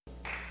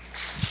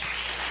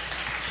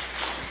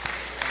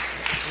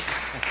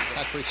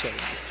I appreciate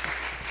it.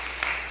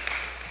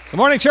 Good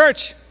morning,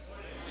 church.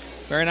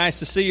 Very nice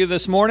to see you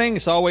this morning.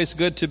 It's always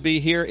good to be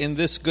here in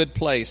this good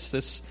place.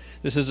 This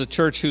is a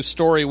church whose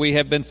story we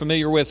have been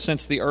familiar with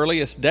since the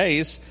earliest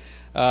days.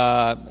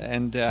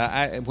 When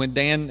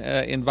Dan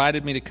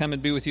invited me to come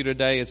and be with you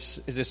today, it's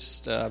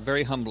just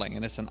very humbling,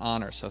 and it's an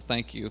honor. So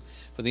thank you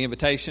for the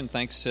invitation.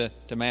 Thanks to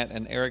Matt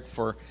and Eric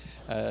for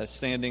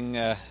standing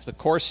the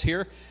course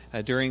here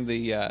during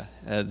the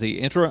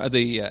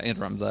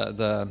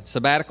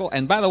sabbatical.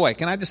 And by the way,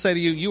 can I just say to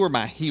you, you are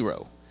my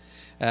hero.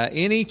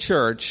 Any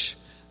church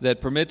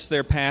that permits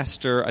their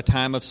pastor a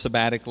time of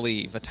sabbatic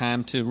leave, a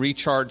time to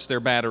recharge their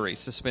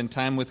batteries, to spend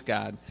time with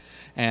God,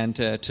 and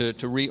to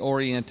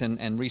reorient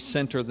and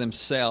recenter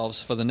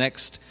themselves for the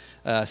next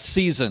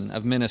season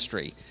of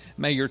ministry.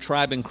 May your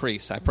tribe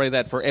increase. I pray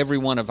that for every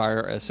one of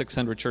our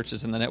 600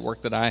 churches in the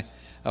network that I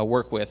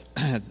work with.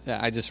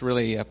 I just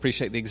really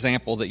appreciate the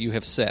example that you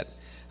have set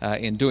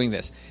in doing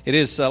this. It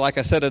is, like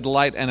I said, a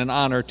delight and an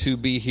honor to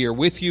be here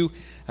with you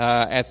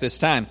at this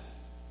time.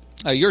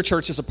 Your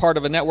church is a part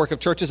of a network of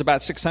churches,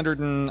 about 5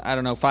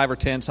 or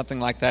 10, something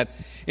like that,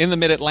 in the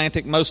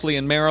Mid-Atlantic, mostly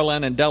in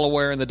Maryland and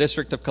Delaware and the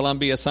District of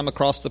Columbia, some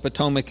across the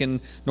Potomac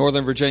in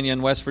Northern Virginia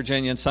and West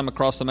Virginia, and some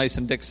across the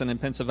Mason-Dixon in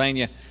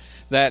Pennsylvania,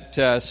 that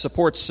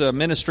supports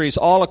ministries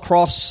all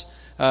across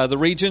the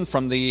region,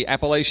 from the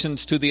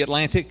Appalachians to the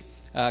Atlantic,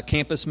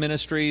 campus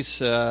ministries,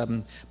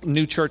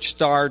 new church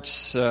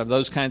starts,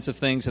 those kinds of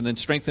things, and then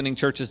strengthening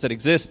churches that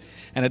exist.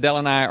 And Adele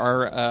and I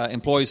are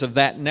employees of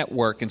that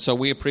network, and so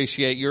we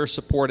appreciate your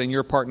support and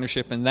your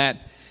partnership in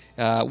that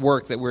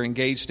work that we're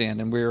engaged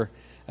in, and we're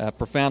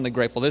profoundly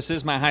grateful. This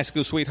is my high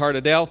school sweetheart,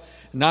 Adele,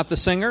 not the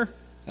singer.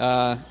 So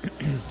I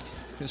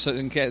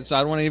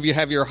don't want any of you to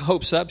have your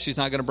hopes up. She's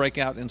not going to break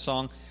out in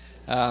song.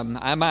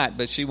 I might,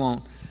 but she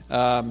won't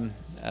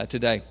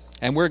today.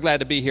 And we're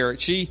glad to be here.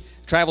 She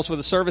travels with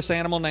a service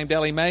animal named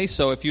Ellie Mae,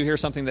 so if you hear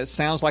something that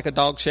sounds like a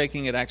dog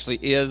shaking, it actually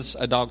is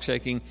a dog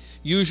shaking.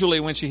 Usually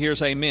when she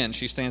hears amen,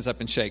 she stands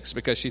up and shakes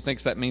because she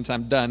thinks that means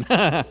I'm done.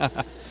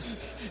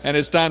 And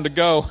it's time to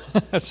go.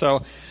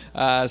 So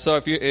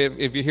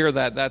if you hear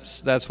that,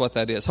 that's what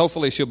that is.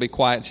 Hopefully she'll be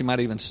quiet. She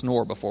might even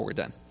snore before we're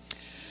done.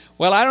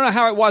 Well, I don't know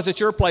how it was at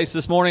your place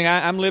this morning.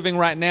 I'm living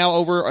right now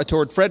over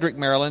toward Frederick,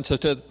 Maryland, so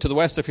to the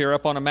west of here,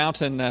 up on a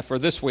mountain for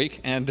this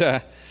week.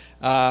 And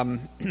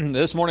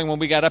this morning when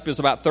we got up, it was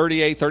about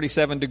 38,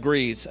 37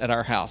 degrees at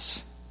our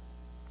house.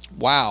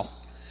 Wow.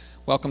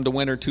 Welcome to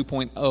winter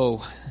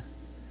 2.0.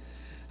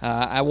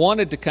 I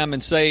wanted to come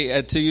and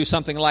say to you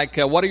something like,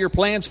 what are your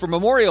plans for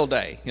Memorial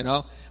Day?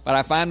 But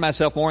I find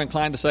myself more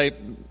inclined to say,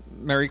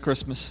 Merry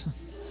Christmas.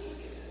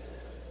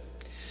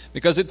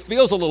 Because it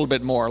feels a little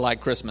bit more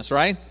like Christmas,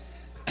 right?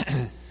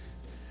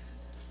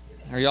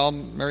 Are y'all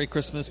Merry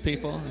Christmas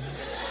people?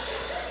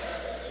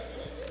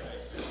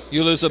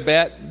 You lose a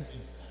bet?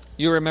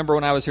 You remember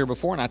when I was here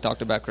before and I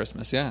talked about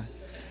Christmas, yeah.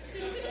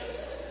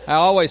 I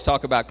always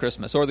talk about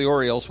Christmas, or the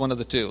Orioles, one of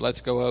the two. Let's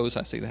go O's,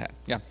 I see the hat,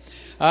 yeah.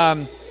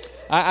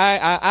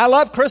 I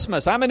love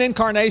Christmas. I'm an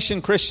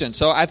incarnation Christian,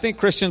 so I think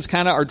Christians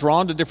kind of are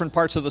drawn to different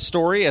parts of the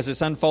story as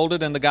it's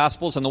unfolded in the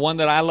Gospels, and the one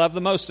that I love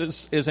the most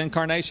is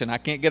incarnation. I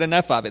can't get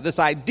enough of it. This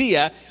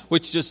idea,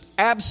 which just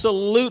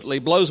absolutely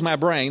blows my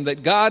brain,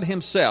 that God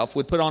himself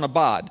would put on a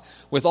bod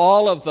with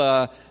all of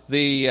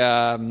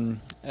the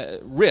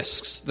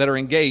risks that are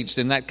engaged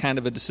in that kind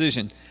of a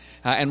decision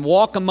and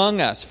walk among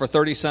us for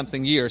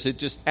 30-something years. It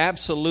just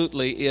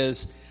absolutely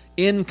is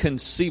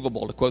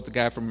inconceivable, to quote the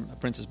guy from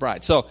Princess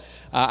Bride. So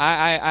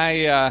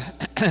I'm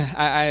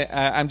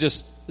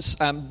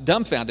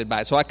dumbfounded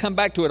by it. So I come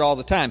back to it all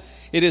the time.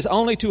 It is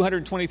only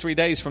 223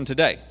 days from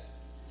today,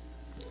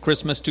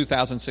 Christmas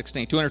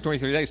 2016,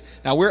 223 days.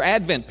 Now, we're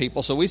Advent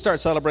people, so we start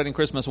celebrating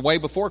Christmas way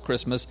before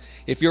Christmas.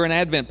 If you're an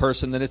Advent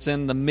person, then it's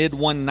in the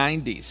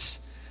mid-190s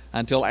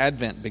until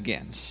Advent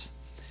begins.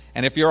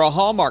 And if you're a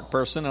Hallmark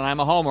person, and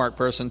I'm a Hallmark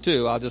person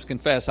too, I'll just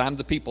confess, I'm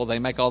the people they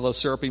make all those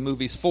syrupy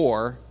movies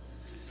for.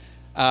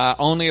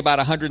 Only about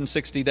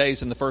 160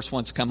 days and the first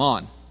ones come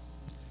on.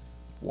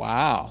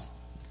 Wow.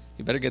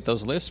 You better get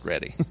those lists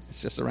ready.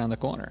 It's just around the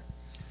corner.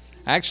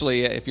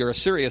 Actually, if you're a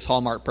serious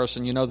Hallmark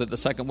person, you know that the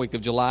second week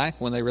of July,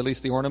 when they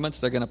release the ornaments,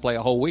 they're going to play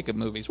a whole week of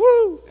movies.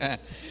 Woo!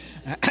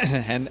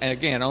 And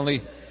again,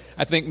 only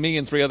I think me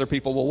and 3 other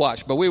people will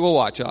watch, but we will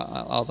watch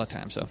all the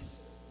time.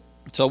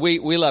 So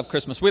we love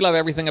Christmas. We love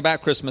everything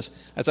about Christmas.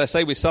 As I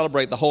say, we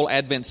celebrate the whole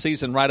Advent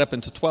season right up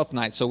into 12th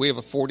night. So we have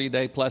a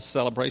 40-day plus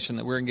celebration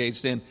that we're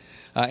engaged in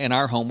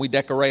our home. We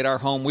decorate our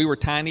home. We were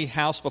tiny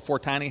house before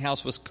tiny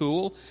house was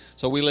cool.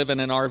 So we live in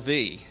an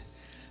RV.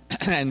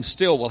 And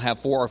still we'll have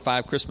 4 or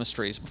 5 Christmas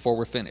trees before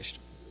we're finished.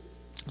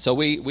 So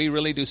we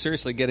really do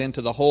seriously get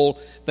into the whole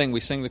thing. We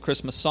sing the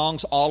Christmas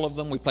songs, all of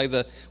them. We're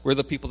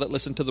the people that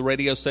listen to the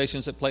radio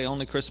stations that play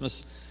only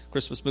Christmas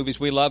movies.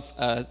 We love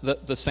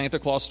the Santa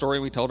Claus story.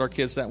 We told our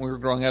kids that when we were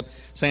growing up.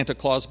 Santa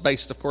Claus,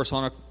 based, of course,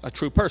 on a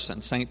true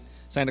person.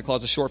 Santa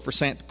Claus is short for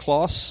Santa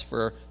Claus,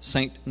 for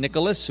Saint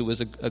Nicholas, who was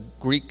a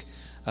Greek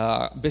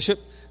bishop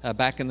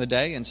back in the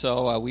day. And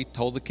so we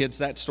told the kids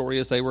that story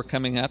as they were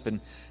coming up and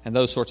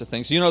those sorts of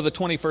things. You know, the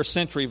 21st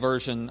century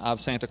version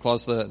of Santa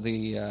Claus,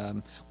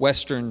 the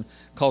Western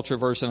culture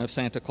version of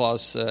Santa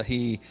Claus,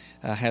 he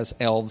has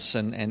elves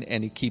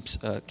and he keeps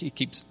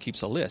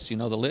a list. You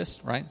know the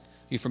list, right?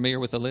 You familiar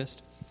with the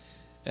list?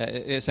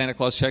 Santa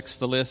Claus checks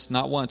the list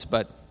not once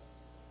but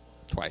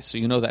twice. So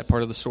you know that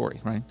part of the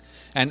story, right?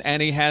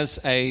 And he has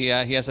a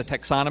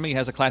taxonomy, he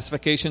has a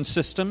classification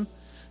system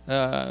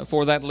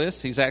for that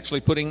list. He's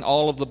actually putting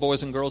all of the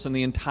boys and girls in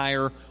the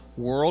entire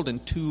world in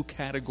 2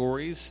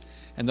 categories,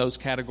 and those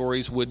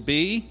categories would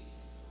be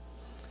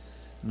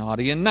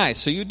naughty and nice.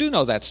 So you do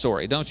know that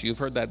story, don't you? You've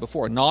heard that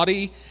before.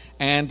 Naughty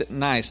and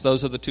nice.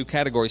 Those are the 2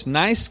 categories.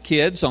 Nice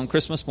kids on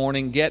Christmas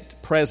morning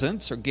get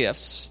presents or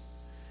gifts,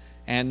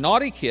 and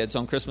naughty kids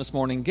on Christmas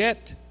morning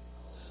get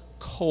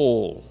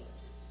coal.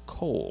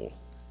 Coal.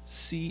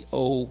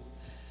 C-O-A-L.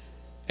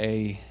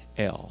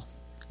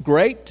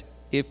 Great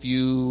if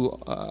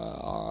you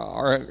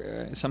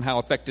are somehow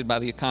affected by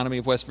the economy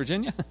of West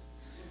Virginia.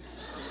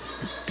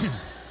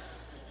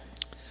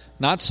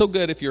 Not so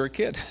good if you're a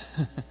kid.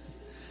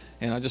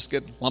 Just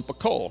get a lump of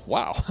coal.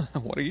 Wow,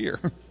 what a year.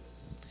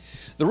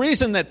 The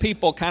reason that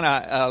people kind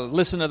of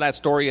listen to that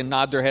story and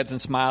nod their heads and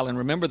smile and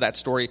remember that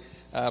story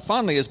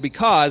fondly is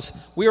because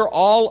we are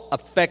all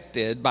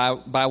affected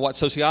by what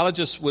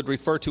sociologists would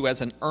refer to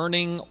as an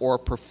earning or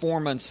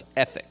performance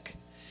ethic.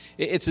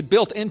 It's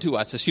built into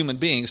us as human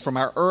beings from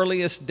our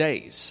earliest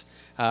days.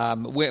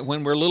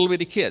 When we're little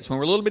bitty kids. When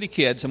we're little bitty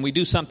kids and we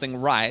do something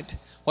right,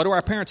 what do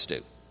our parents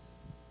do?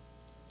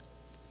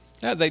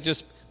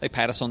 They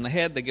pat us on the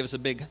head. They give us a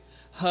big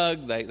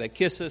hug. They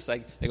kiss us.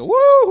 They go,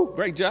 woo,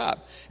 great job.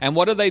 And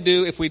what do they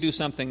do if we do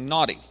something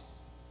naughty?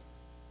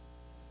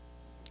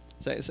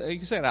 You can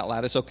say it out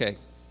loud. It's okay.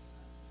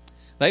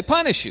 They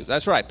punish you.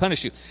 That's right,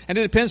 punish you. And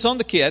it depends on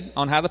the kid,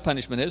 on how the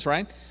punishment is,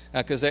 right?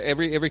 Because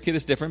every kid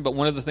is different. But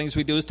one of the things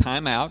we do is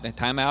time out. And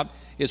time out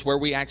is where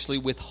we actually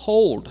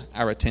withhold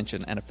our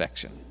attention and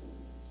affection,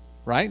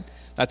 right?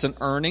 That's an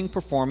earning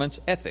performance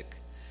ethic.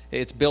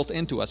 It's built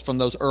into us from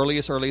those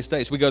earliest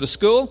days. We go to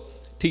school,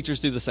 teachers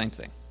do the same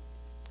thing,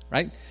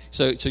 right?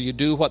 So you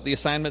do what the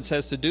assignment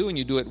says to do, and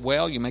you do it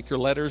well. You make your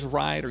letters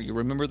right, or you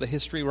remember the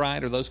history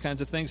right, or those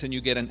kinds of things, and you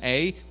get an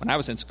A. When I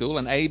was in school,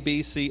 an A,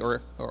 B, C,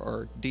 or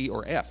D,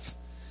 or F.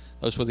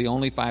 Those were the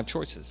only 5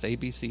 choices, A,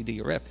 B, C, D,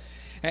 or F.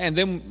 And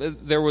then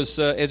there was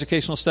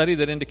educational study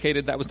that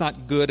indicated that was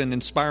not good and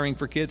inspiring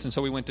for kids, and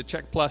so we went to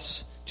check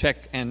plus,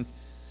 check, and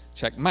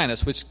check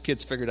minus, which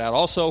kids figured out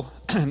also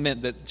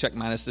meant that check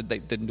minus they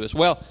didn't do as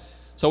well.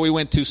 So we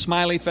went to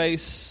smiley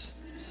face,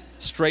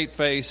 straight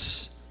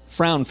face,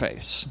 frown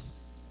face.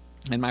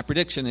 And my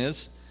prediction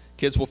is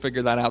kids will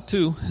figure that out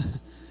too,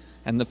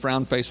 and the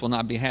frown face will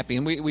not be happy.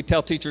 And we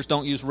tell teachers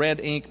don't use red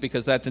ink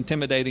because that's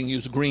intimidating.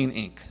 Use green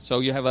ink.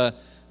 So you have a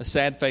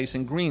sad face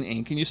in green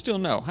ink, and you still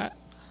know.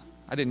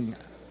 I didn't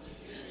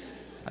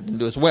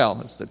do as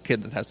well as the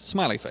kid that has the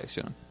smiley face,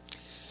 you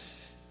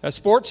know.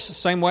 Sports,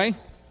 same way.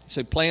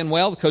 So playing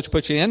well, the coach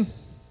puts you in.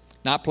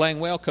 Not playing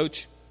well,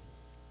 coach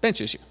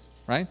benches you,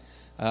 right?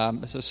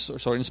 This is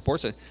sort of in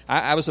sports.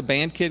 I was a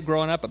band kid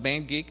growing up, a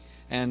band geek,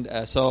 and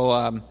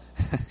so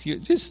you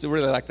just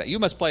really like that. You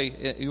must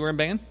play. You were in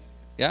band,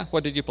 yeah?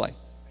 What did you play?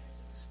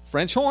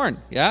 French horn,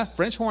 yeah.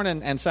 French horn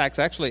and sax,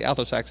 actually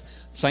alto sax,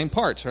 same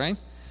parts, right?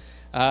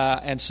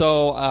 And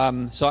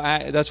so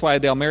that's why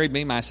Adele married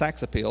me. My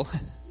sax appeal.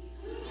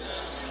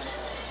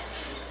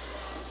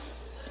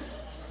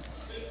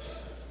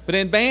 But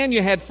in band,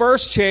 you had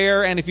first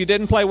chair, and if you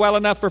didn't play well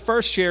enough for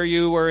first chair,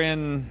 you were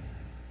in.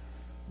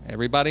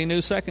 Everybody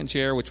knew second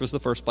chair, which was the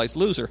first place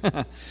loser.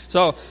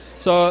 So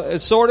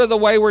it's sort of the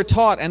way we're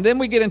taught. And then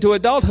we get into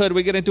adulthood.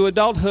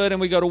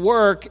 And we go to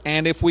work.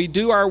 And if we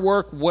do our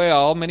work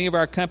well, many of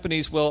our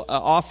companies will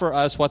offer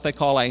us what they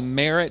call a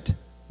merit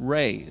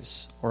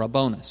raise or a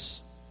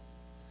bonus.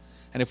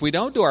 And if we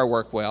don't do our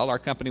work well, our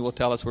company will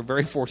tell us we're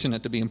very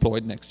fortunate to be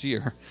employed next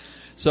year.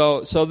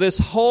 So this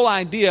whole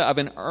idea of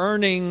an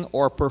earning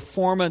or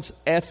performance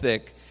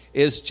ethic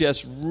is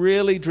just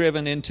really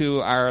driven into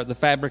the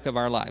fabric of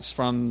our lives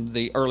from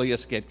the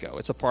earliest get-go.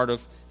 It's a part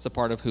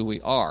of who we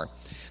are.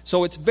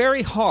 So it's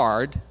very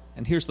hard,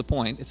 and here's the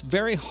point, it's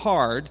very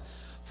hard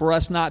for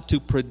us not to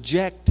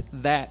project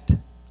that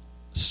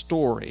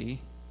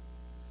story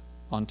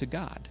onto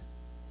God.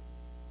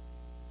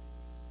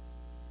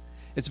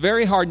 It's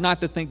very hard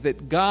not to think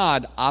that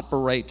God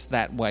operates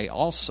that way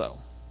also.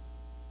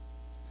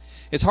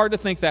 It's hard to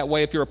think that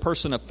way if you're a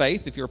person of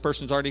faith, if you're a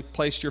person who's already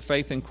placed your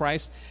faith in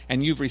Christ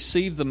and you've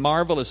received the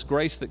marvelous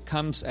grace that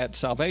comes at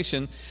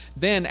salvation.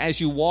 Then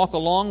as you walk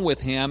along with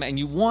Him and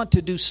you want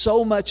to do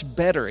so much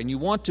better and you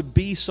want to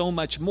be so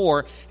much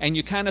more and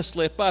you kind of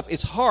slip up,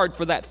 it's hard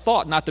for that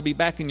thought not to be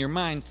back in your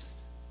mind.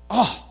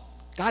 Oh,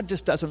 God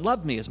just doesn't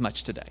love me as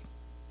much today.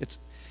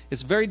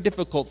 It's very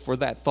difficult for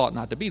that thought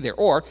not to be there.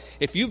 Or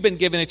if you've been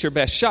giving it your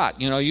best shot,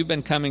 you've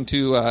been coming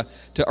to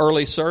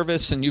early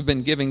service and you've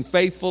been giving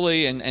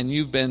faithfully and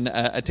you've been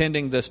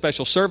attending the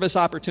special service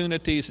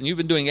opportunities and you've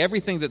been doing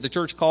everything that the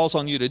church calls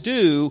on you to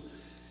do,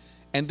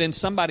 and then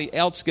somebody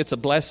else gets a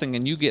blessing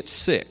and you get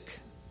sick,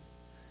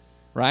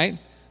 right?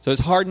 So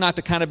it's hard not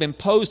to kind of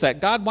impose that.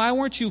 God, why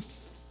weren't you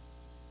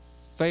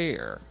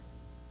fair?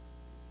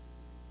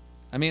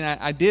 I mean,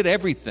 I did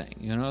everything,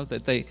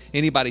 that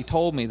anybody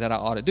told me that I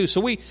ought to do.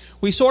 So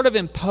we sort of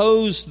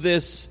impose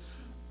this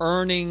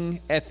earning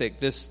ethic,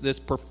 this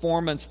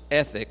performance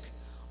ethic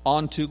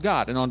onto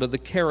God and onto the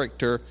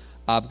character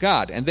of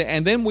God. And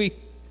then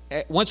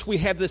once we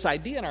have this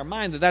idea in our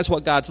mind that that's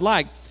what God's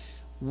like,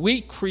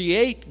 we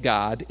create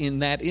God in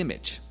that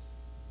image.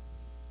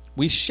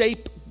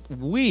 Think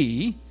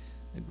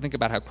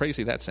about how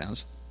crazy that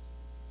sounds.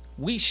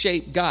 We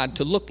shape God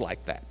to look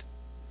like that.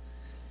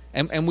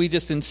 And we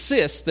just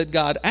insist that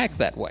God act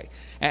that way.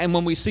 And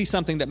when we see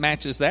something that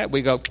matches that,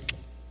 we go,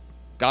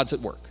 God's at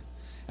work.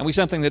 And we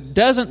see something that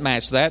doesn't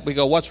match that, we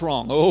go, what's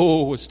wrong?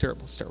 Oh, it's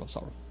terrible,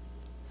 sorry.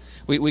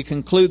 We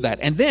conclude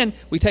that. And then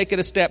we take it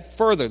a step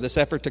further, this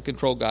effort to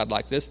control God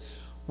like this.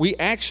 We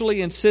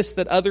actually insist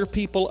that other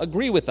people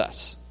agree with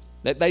us,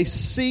 that they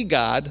see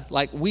God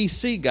like we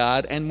see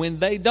God, and when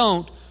they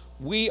don't,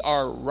 we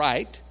are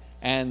right,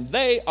 and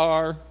they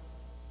are...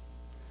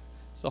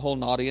 It's the whole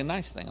naughty and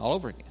nice thing all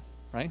over again.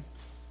 Right?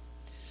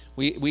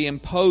 We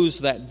impose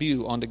that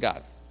view onto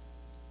God.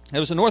 There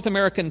was a North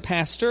American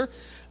pastor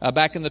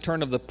back in the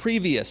turn of the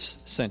previous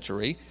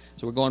century,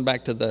 so we're going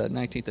back to the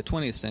 19th to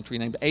 20th century,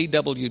 named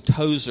A.W.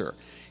 Tozer.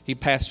 He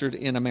pastored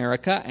in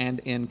America and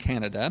in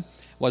Canada,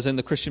 was in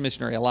the Christian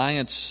Missionary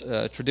Alliance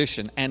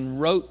tradition,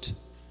 and wrote,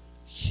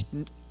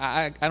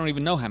 I don't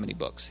even know how many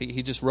books.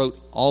 He just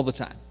wrote all the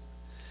time.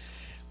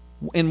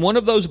 In one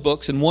of those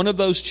books, in one of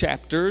those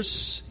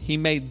chapters, he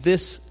made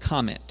this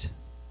comment.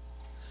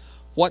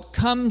 What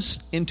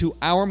comes into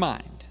our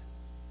mind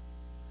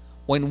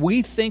when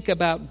we think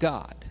about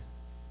God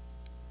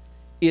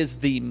is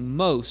the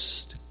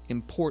most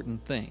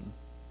important thing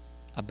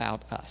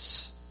about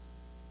us.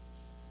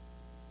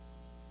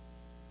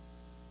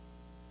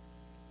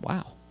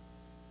 Wow.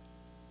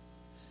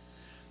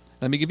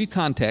 Let me give you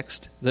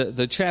context.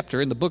 The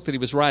chapter in the book that he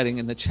was writing,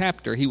 in the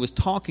chapter, he was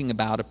talking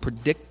about a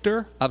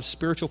predictor of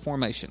spiritual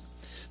formation.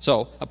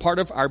 So, a part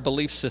of our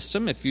belief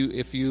system, if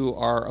you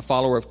are a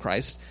follower of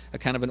Christ, a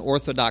kind of an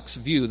orthodox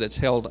view that's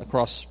held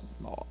across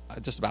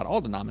just about all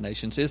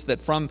denominations, is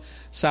that from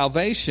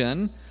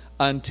salvation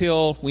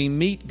until we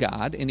meet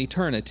God in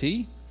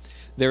eternity,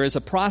 there is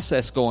a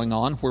process going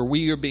on where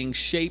we are being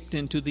shaped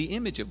into the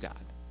image of God.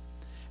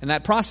 And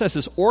that process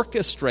is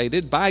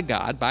orchestrated by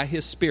God, by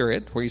His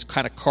Spirit, where He's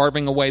kind of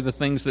carving away the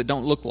things that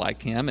don't look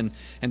like Him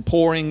and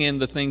pouring in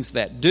the things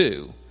that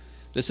do.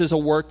 This is a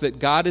work that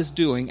God is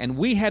doing, and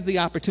we have the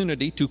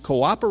opportunity to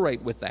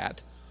cooperate with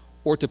that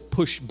or to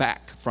push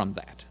back from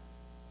that.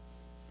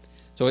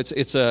 So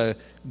it's a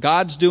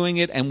God's doing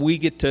it, and we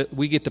get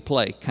to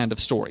play kind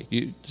of story.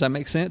 Does that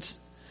make sense?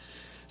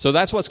 So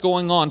that's what's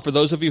going on for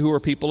those of you who are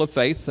people of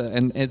faith,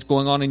 and it's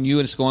going on in you,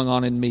 and it's going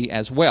on in me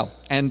as well.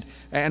 And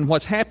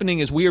what's happening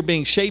is we are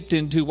being shaped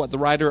into what the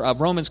writer of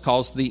Romans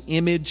calls the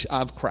image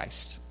of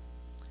Christ.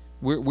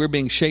 We're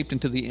being shaped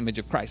into the image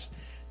of Christ.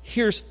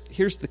 Here's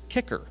the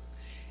kicker.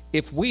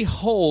 If we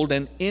hold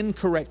an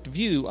incorrect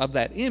view of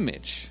that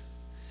image,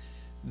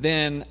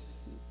 then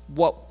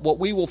what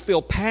we will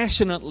feel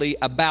passionately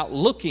about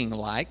looking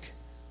like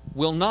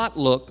will not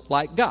look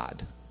like God.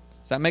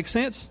 Does that make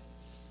sense?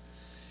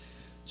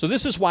 So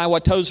this is why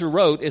what Tozer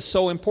wrote is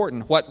so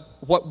important.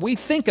 What we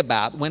think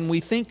about when we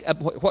think of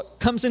what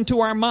comes into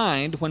our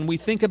mind when we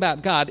think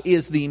about God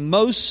is the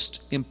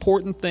most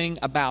important thing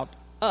about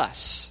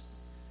us,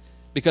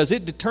 because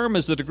it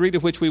determines the degree to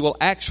which we will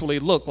actually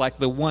look like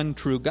the one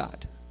true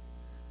God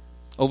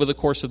over the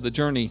course of the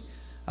journey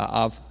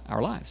of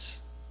our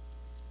lives.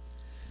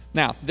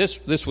 Now,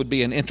 this would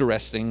be an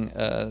interesting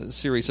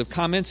series of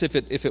comments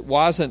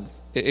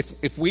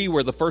if we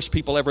were the first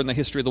people ever in the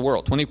history of the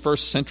world, 21st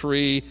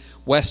century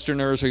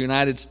Westerners or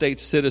United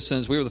States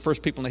citizens, we were the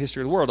first people in the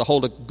history of the world to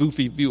hold a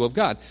goofy view of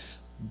God.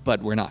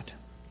 But we're not.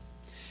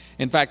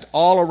 In fact,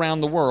 all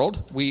around the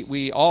world,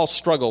 we all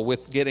struggle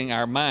with getting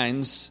our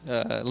minds,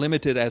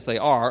 limited as they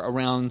are,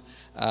 around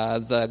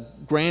the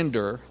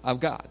grandeur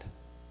of God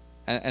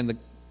and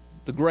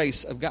the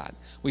grace of God.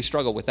 We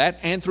struggle with that,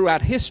 and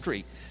throughout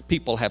history,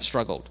 people have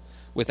struggled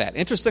with that.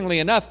 Interestingly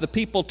enough, the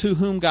people to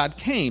whom God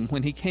came,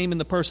 when He came in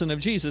the person of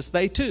Jesus,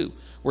 they too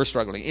were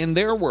struggling. In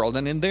their world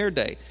and in their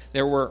day,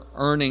 there were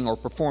earning or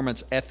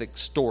performance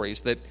ethics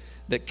stories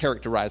that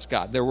characterized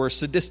God. There were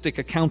sadistic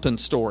accountant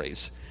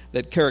stories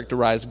that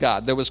characterized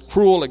God. There was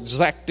cruel,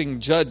 exacting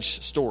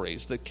judge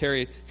stories that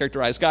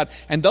characterized God.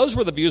 And those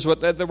were the views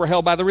that were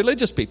held by the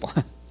religious people.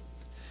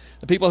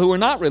 The people who were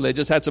not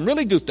religious had some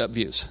really goofed up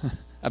views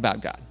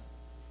about God.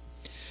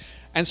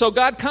 And so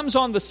God comes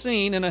on the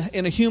scene in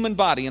a human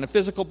body, in a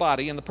physical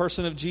body, in the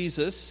person of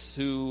Jesus,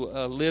 who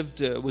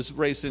was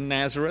raised in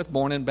Nazareth,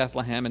 born in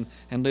Bethlehem,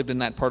 and lived in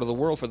that part of the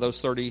world for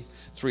those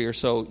 33 or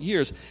so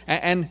years.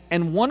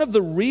 And one of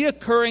the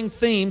reoccurring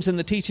themes in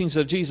the teachings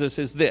of Jesus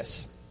is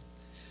this: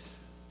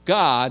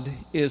 God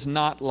is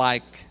not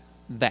like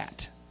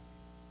that.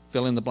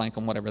 Fill in the blank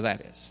on whatever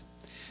that is.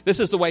 This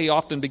is the way he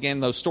often began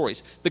those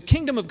stories. The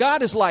kingdom of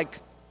God is like,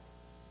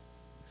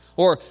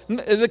 or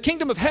the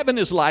kingdom of heaven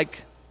is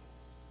like,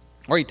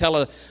 or he'd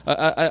tell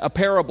a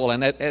parable,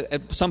 and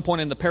at some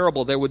point in the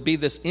parable there would be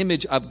this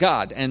image of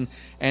God, and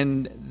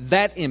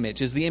that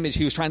image is the image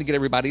he was trying to get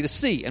everybody to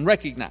see and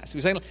recognize. He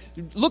was saying,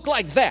 look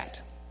like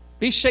that,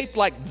 be shaped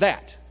like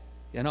that,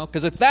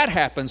 because if that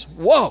happens,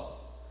 whoa,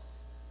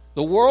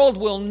 the world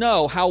will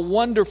know how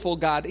wonderful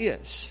God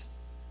is,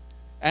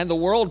 and the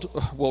world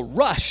will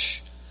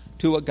rush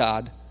to a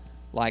God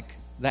like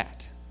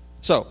that.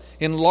 So,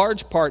 in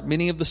large part,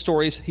 many of the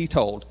stories he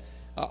told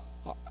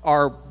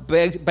are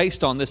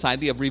based on this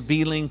idea of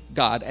revealing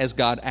God as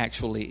God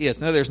actually is.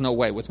 Now, there's no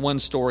way with one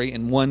story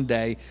in one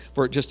day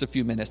for just a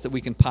few minutes that we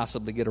can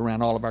possibly get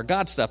around all of our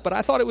God stuff. But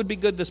I thought it would be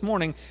good this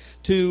morning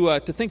to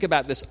think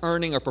about this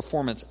earning or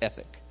performance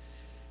ethic.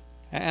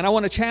 And I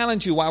want to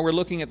challenge you while we're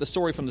looking at the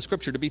story from the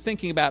Scripture to be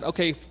thinking about,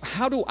 okay,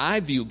 how do I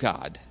view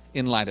God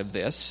in light of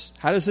this?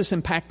 How is this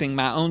impacting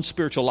my own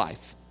spiritual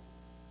life?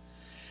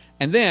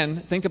 And then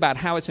think about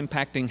how it's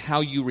impacting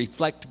how you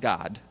reflect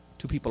God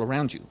to people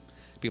around you.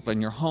 People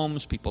in your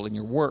homes, people in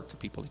your work,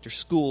 people at your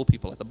school,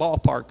 people at the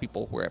ballpark,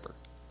 people wherever.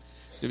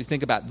 If you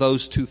think about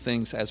those two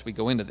things as we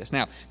go into this.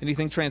 Now,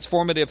 anything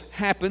transformative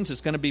happens, it's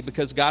going to be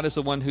because God is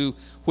the one who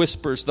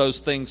whispers those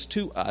things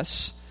to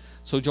us.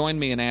 So join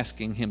me in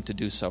asking him to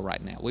do so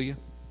right now, will you?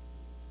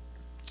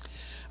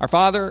 Our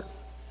Father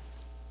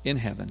in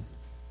heaven,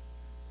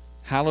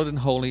 hallowed and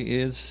holy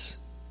is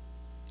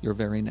your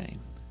very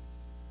name.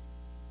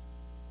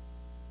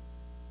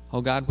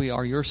 Oh God, we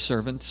are your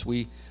servants.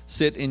 We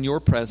sit in your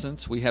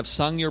presence. We have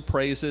sung your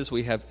praises.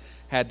 We have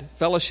had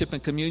fellowship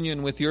and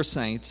communion with your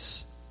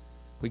saints.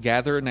 We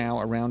gather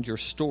now around your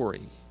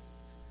story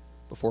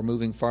before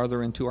moving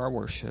farther into our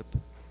worship.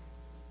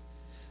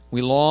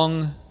 We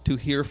long to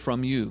hear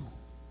from you.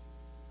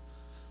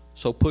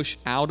 So push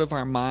out of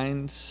our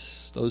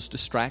minds those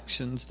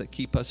distractions that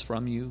keep us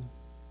from you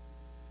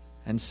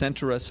and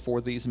center us for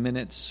these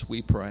minutes,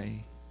 we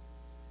pray,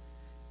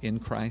 in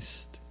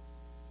Christ.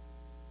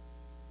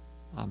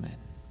 Amen.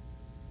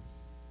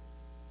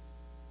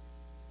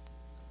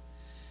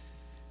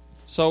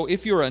 So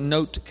if you're a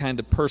note kind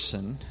of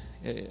person,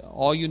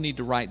 all you need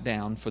to write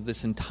down for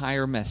this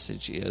entire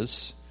message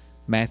is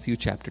Matthew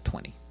chapter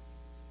 20.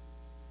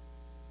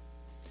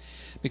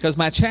 Because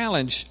my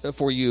challenge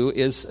for you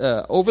is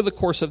over the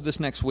course of this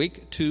next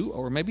week, 2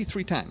 or maybe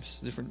 3 times,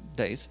 different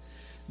days,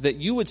 that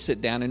you would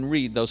sit down and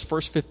read those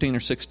first 15 or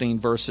 16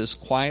 verses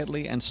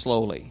quietly and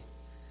slowly.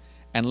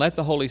 And let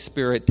the Holy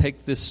Spirit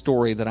take this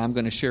story that I'm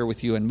going to share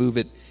with you and move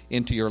it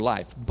into your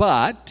life.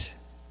 But,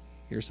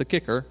 here's the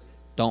kicker,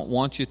 don't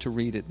want you to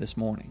read it this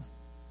morning.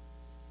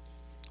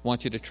 I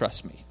want you to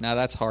trust me. Now,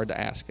 that's hard to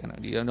ask.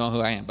 You don't know who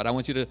I am, but I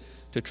want you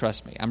to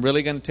trust me. I'm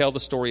really going to tell the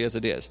story as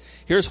it is.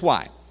 Here's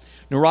why.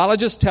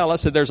 Neurologists tell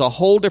us that there's a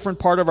whole different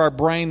part of our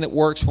brain that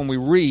works when we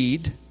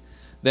read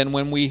than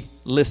when we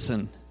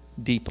listen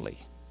deeply.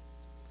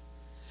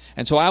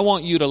 And so I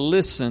want you to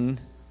listen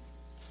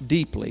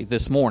deeply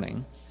this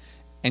morning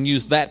and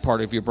use that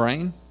part of your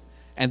brain.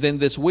 And then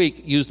this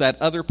week, use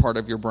that other part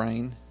of your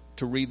brain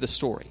to read the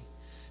story.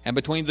 And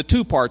between the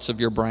 2 parts of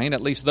your brain,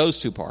 at least those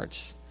 2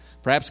 parts,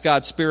 perhaps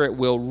God's Spirit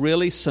will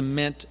really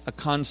cement a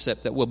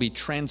concept that will be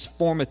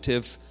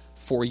transformative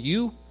for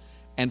you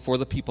and for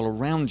the people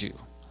around you.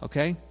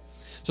 Okay?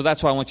 So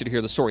that's why I want you to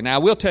hear the story. Now, I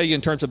will tell you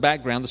in terms of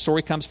background, the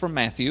story comes from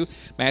Matthew.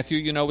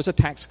 Matthew, was a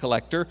tax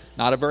collector,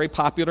 not a very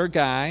popular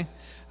guy.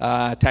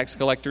 Tax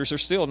collectors are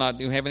still not.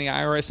 Do you have any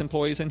IRS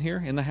employees in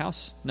here, in the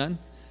house? None?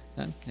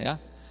 Yeah.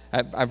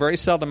 I very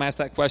seldom ask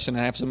that question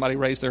and have somebody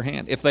raise their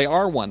hand. If they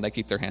are one, they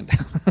keep their hand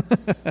down.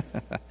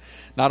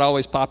 Not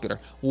always popular.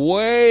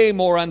 Way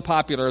more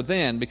unpopular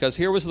then, because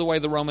here was the way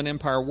the Roman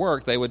Empire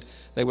worked. They would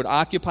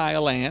occupy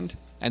a land,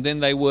 and then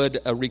they would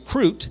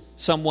recruit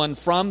someone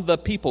from the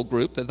people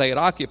group that they had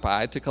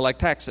occupied to collect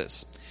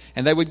taxes.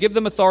 And they would give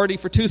them authority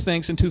for 2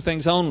 things and 2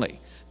 things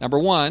only. Number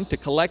 1, to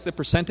collect the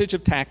percentage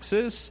of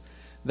taxes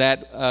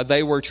that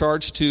they were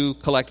charged to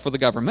collect for the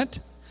government.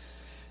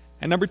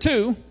 And number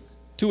 2,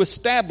 to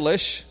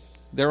establish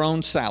their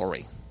own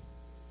salary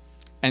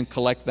and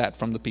collect that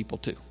from the people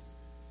too.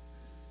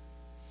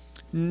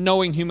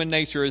 Knowing human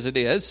nature as it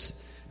is,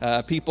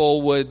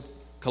 people would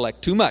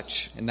collect too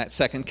much in that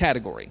second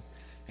category.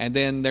 And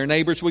then their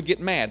neighbors would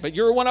get mad. But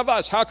you're one of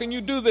us. How can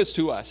you do this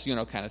to us?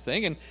 Kind of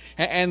thing.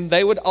 And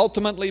they would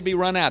ultimately be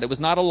run out. It was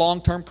not a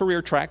long-term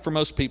career track for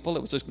most people.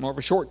 It was just more of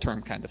a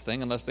short-term kind of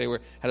thing, unless they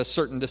had a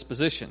certain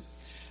disposition.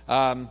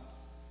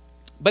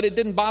 But it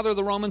didn't bother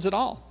the Romans at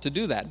all to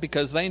do that,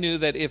 because they knew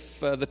that if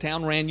the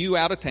town ran you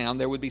out of town,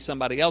 there would be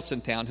somebody else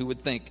in town who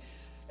would think,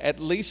 at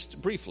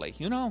least briefly,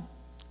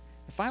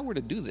 if I were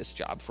to do this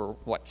job for,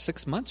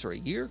 6 months or a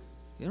year,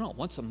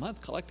 once a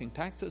month collecting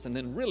taxes and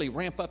then really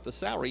ramp up the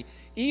salary,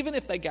 even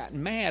if they got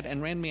mad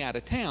and ran me out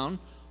of town,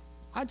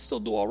 I'd still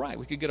do all right.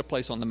 We could get a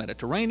place on the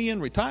Mediterranean,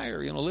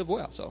 retire, live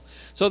well.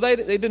 So they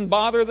didn't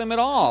bother them at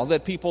all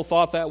that people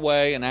thought that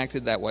way and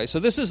acted that way. So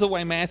this is the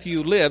way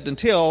Matthew lived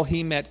until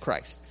he met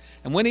Christ.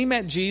 And when he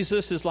met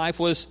Jesus, his life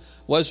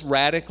was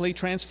radically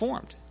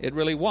transformed. It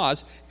really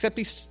was, except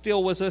he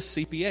still was a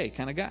CPA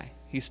kind of guy.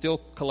 He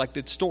still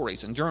collected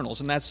stories and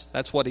journals, and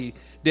that's what he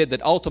did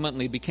that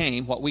ultimately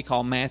became what we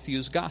call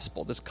Matthew's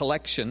Gospel, this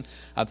collection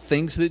of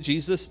things that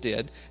Jesus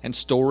did and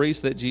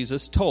stories that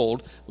Jesus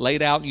told,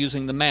 laid out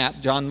using the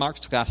map. John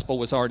Mark's Gospel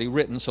was already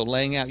written, so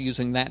laying out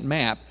using that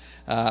map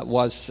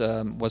was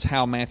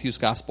how Matthew's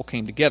Gospel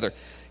came together.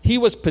 He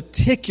was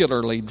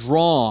particularly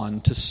drawn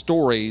to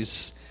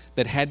stories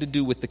that had to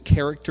do with the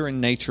character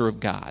and nature of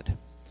God.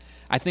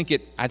 I think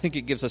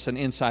it gives us an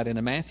insight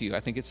into Matthew. I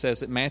think it says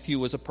that Matthew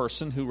was a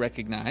person who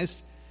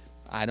recognized,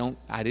 I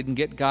didn't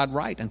get God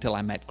right until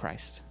I met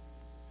Christ.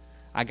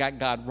 I got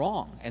God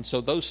wrong. And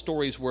so those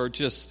stories were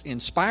just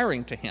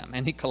inspiring to him,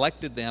 and he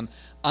collected them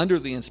under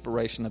the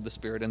inspiration of the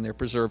Spirit, and they're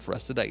preserved for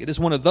us today. It is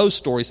one of those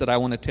stories that I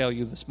want to tell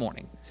you this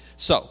morning.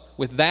 So,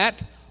 with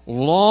that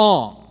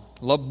long,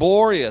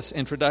 laborious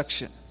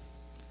introduction,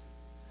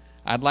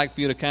 I'd like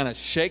for you to kind of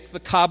shake the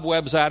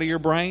cobwebs out of your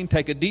brain,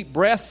 take a deep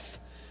breath,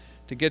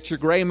 to get your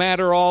gray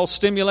matter all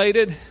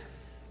stimulated,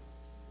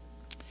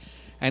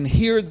 and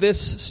hear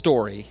this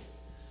story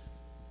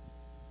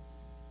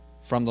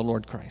from the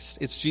Lord Christ.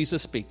 It's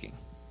Jesus speaking.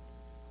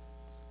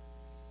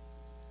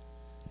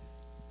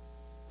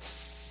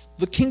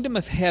 The kingdom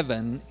of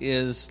heaven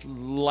is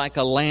like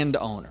a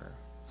landowner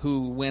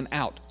who went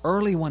out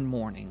early one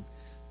morning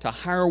to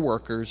hire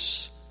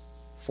workers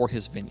for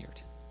his vineyard.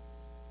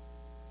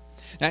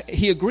 Now,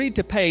 he agreed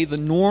to pay the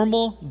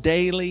normal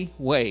daily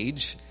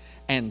wage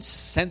and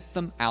sent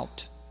them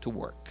out to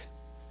work.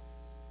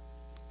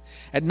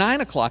 At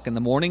 9 o'clock in the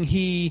morning,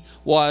 he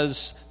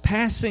was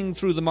passing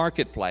through the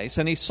marketplace,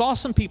 and he saw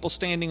some people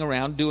standing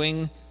around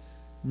doing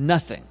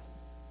nothing.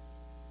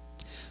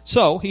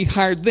 So he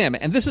hired them,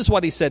 and this is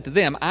what he said to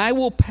them: I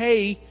will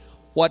pay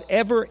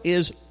whatever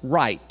is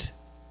right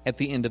at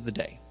the end of the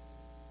day.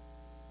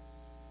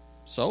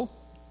 So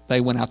they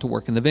went out to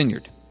work in the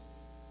vineyard.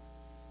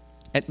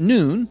 At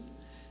noon,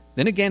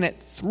 then again at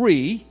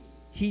 3,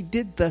 he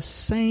did the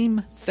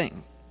same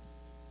thing.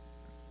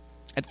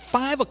 At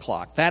 5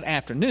 o'clock that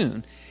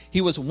afternoon,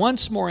 he was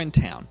once more in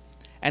town,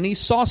 and he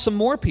saw some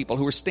more people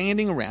who were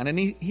standing around, and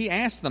he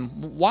asked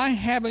them, why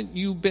haven't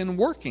you been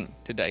working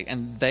today?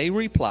 And they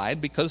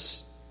replied,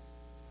 because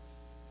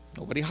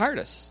nobody hired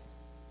us.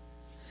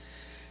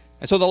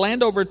 And so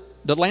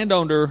the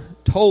landowner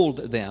told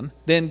them,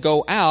 then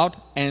go out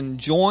and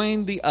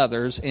join the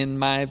others in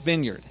my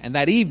vineyard. And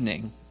that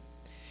evening,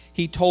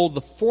 he told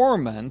the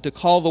foreman to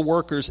call the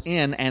workers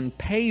in and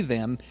pay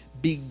them,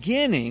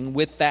 beginning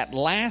with that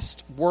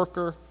last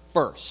worker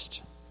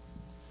first.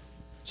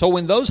 So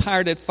when those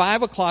hired at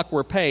 5 o'clock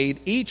were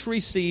paid, each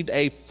received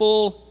a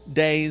full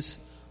day's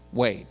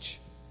wage.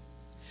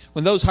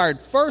 When those hired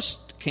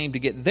first came to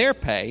get their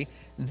pay,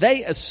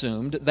 they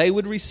assumed they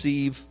would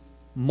receive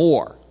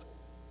more.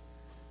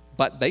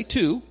 But they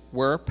too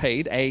were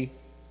paid a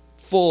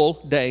full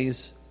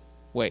day's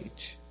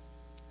wage.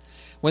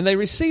 When they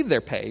received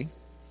their pay,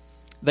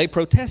 they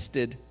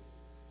protested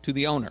to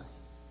the owner.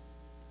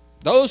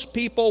 Those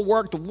people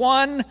worked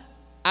 1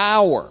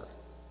 hour,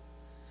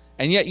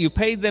 and yet you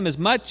paid them as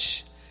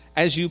much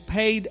as you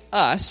paid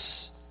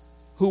us,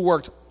 who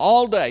worked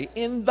all day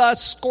in the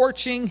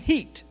scorching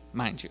heat,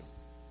 mind you.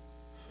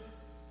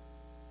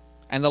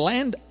 And the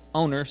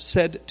landowner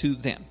said to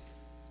them,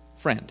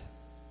 friend,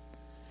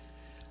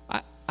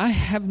 I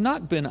have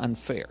not been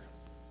unfair.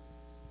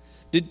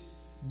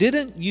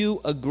 Didn't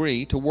you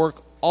agree to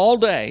work all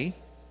day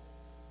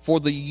for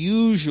the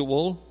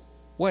usual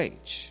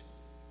wage?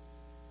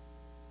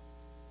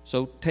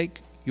 So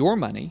take your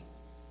money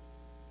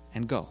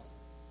and go.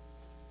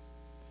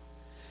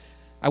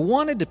 I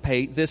wanted to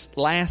pay this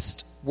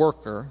last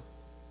worker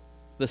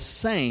the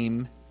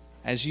same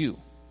as you.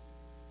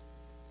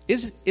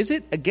 Is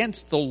it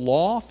against the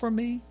law for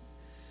me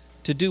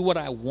to do what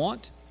I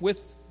want with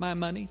my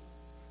money?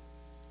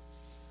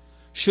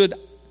 Should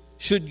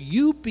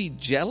you be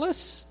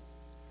jealous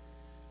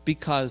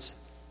because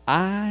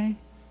I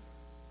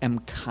am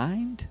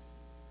kind?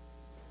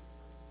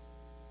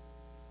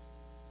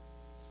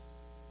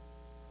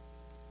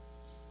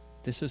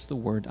 This is the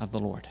word of the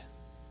Lord.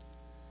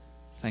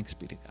 Thanks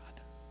be to God.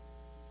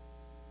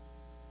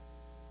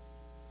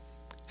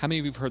 How many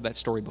of you have heard that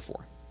story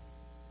before?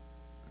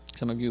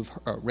 Some of you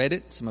have read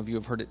it. Some of you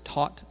have heard it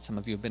taught. Some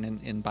of you have been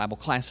in Bible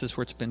classes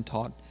where it's been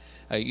taught.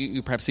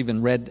 You perhaps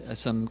even read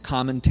some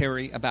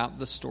commentary about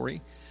the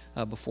story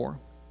before.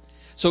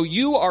 So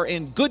you are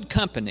in good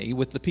company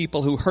with the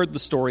people who heard the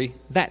story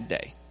that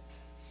day,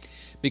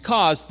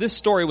 because this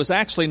story was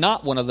actually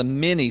not one of the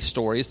many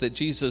stories that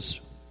Jesus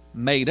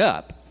made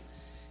up.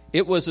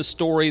 It was a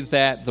story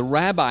that the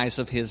rabbis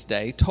of his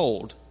day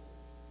told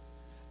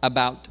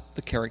about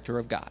the character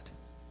of God,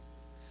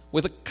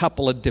 with a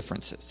couple of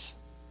differences.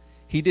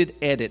 He did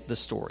edit the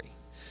story.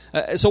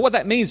 So what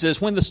that means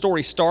is when the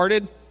story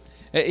started,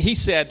 he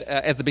said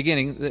at the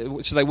beginning,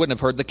 which they wouldn't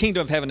have heard, the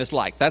kingdom of heaven is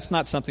like. That's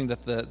not something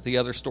that the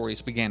other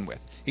stories began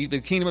with. The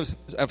kingdom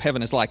of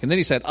heaven is like. And then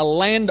he said, a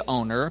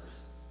landowner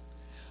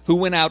who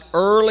went out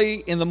early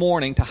in the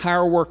morning to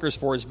hire workers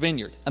for his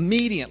vineyard.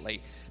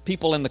 Immediately,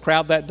 people in the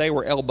crowd that day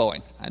were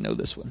elbowing. I know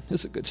this one.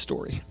 This is a good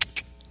story.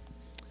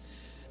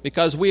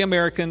 Because we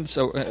Americans,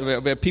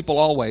 people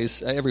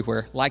always,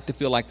 everywhere, like to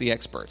feel like the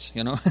experts,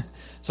 you know.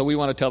 So we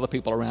want to tell the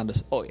people around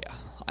us, oh yeah,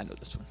 I know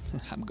this one.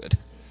 I'm good.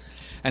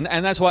 And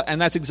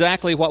that's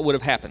exactly what would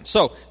have happened.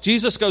 So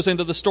Jesus goes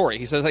into the story.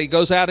 He says he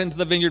goes out into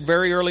the vineyard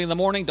very early in the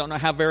morning. Don't know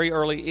how very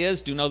early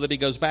is. Do know that he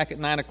goes back at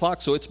 9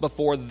 o'clock, so it's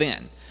before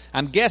then.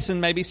 I'm guessing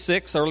maybe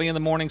 6, early in the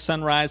morning,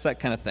 sunrise, that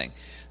kind of thing.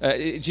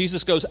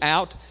 Jesus goes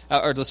out,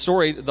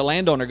 the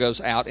landowner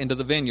goes out into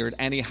the vineyard,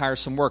 and he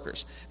hires some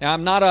workers. Now,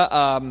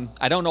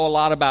 I don't know a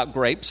lot about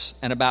grapes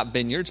and about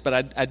vineyards,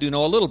 but I do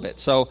know a little bit.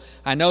 So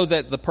I know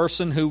that the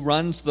person who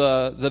runs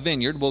the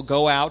vineyard will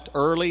go out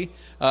early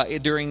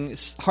during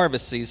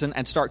harvest season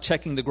and start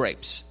checking the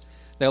grapes.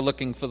 They're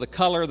looking for the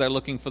color. They're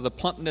looking for the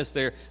plumpness.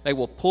 They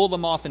will pull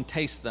them off and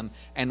taste them.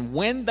 And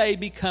when they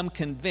become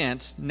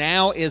convinced,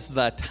 now is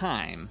the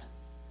time.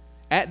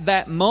 At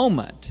that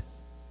moment,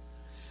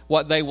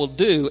 what they will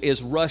do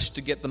is rush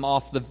to get them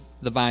off the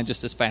vine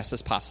just as fast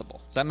as possible.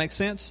 Does that make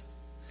sense?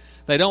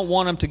 They don't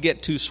want them to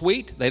get too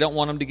sweet. They don't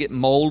want them to get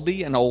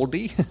moldy and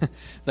oldie.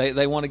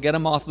 They want to get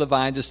them off the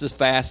vine just as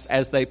fast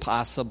as they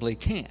possibly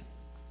can.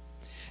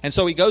 And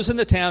so he goes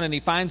into town and he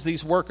finds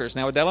these workers.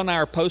 Now, Adele and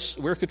I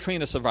we're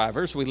Katrina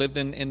survivors. We lived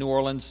in New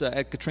Orleans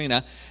at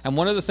Katrina. And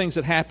one of the things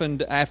that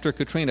happened after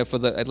Katrina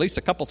for at least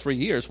a couple, 3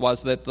 years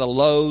was that the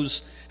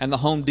Lowe's and the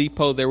Home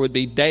Depot, there would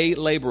be day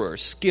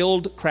laborers,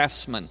 skilled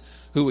craftsmen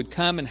who would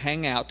come and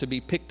hang out to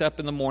be picked up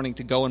in the morning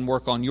to go and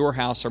work on your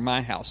house or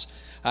my house.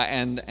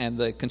 And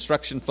the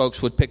construction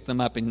folks would pick them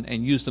up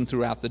and use them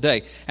throughout the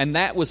day. And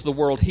that was the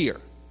world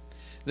here.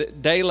 The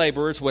day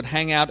laborers would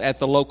hang out at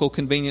the local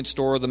convenience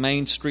store, the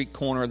main street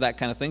corner, that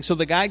kind of thing. So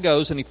the guy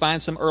goes and he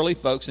finds some early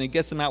folks and he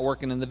gets them out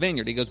working in the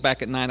vineyard. He goes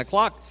back at 9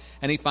 o'clock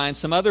and he finds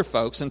some other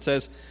folks and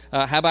says,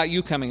 how about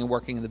you coming and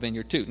working in the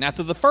vineyard too? Now,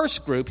 to the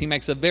first group, he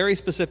makes a very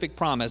specific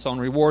promise on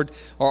reward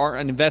or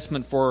an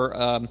investment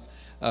for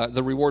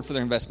the reward for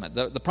their investment.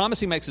 The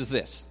promise he makes is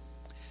this: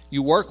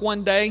 you work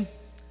one day,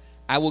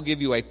 I will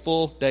give you a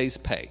full day's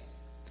pay.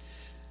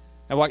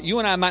 Now, what you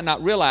and I might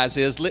not realize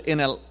is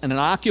in an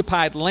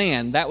occupied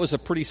land, that was a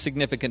pretty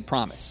significant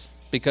promise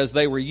because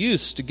they were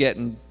used to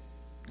getting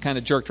kind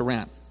of jerked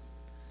around.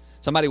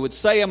 Somebody would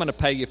say, I'm going to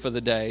pay you for the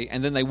day,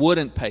 and then they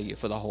wouldn't pay you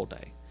for the whole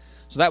day.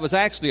 So that was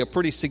actually a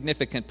pretty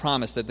significant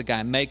promise that the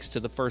guy makes to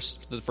the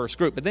first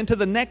group. But then to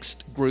the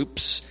next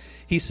groups,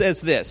 he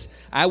says this: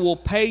 I will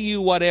pay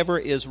you whatever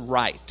is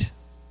right.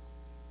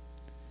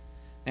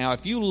 Now,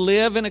 if you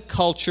live in a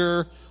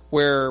culture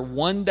where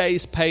one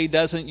day's pay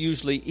doesn't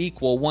usually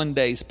equal one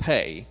day's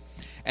pay,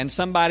 and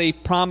somebody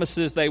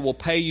promises they will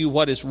pay you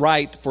what is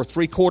right for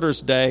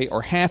 3/4 day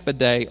or half a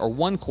day or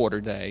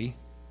 1/4 day,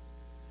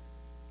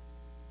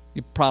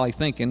 you're probably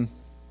thinking,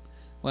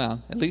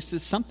 well, at least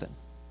it's something.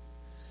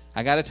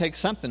 I got to take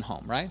something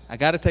home, right? I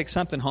got to take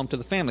something home to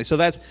the family. So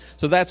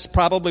that's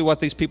probably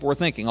what these people were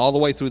thinking all the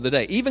way through the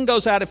day. Even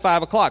goes out at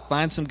 5 o'clock,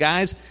 finds some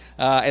guys,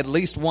 at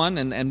least one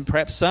and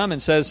perhaps some, and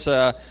says,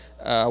 why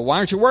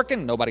aren't you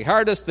working? Nobody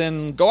hired us.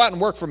 Then go out and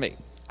work for me.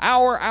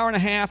 Hour and a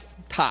half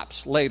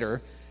tops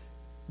later,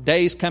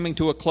 day's coming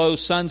to a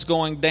close, sun's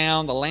going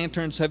down, the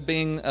lanterns have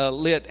been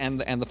lit, and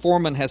the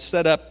foreman has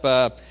set up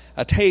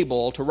a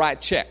table to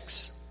write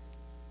checks.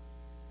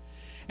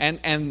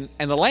 And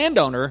the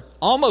landowner,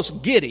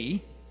 almost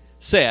giddy,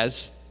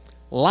 says,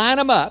 line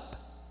them up,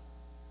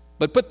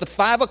 but put the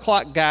 5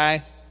 o'clock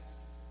guy,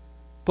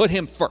 put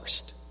him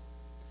first.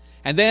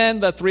 And then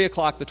the 3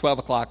 o'clock, the 12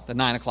 o'clock, the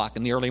 9 o'clock,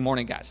 and the early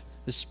morning guys.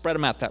 Just spread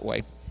them out that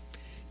way.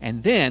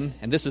 And then,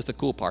 and this is the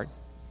cool part,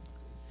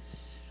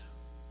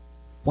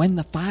 when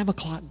the 5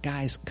 o'clock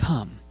guys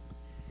come,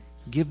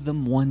 give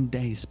them one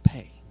day's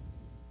pay.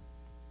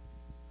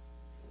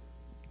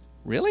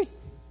 Really?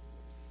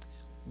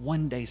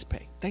 One day's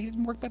pay. They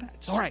didn't work, but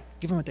it's all right.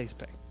 Give them a day's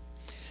pay.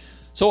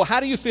 So how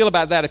do you feel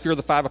about that if you're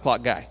the 5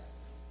 o'clock guy?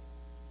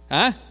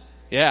 Huh?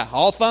 Yeah,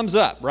 all thumbs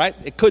up, right?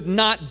 It could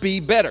not be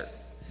better.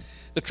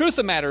 The truth of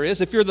the matter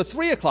is, if you're the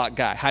 3 o'clock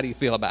guy, how do you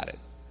feel about it?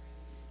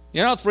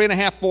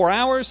 3.5, 4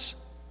 hours.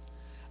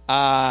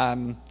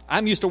 I'm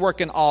used to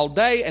working all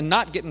day and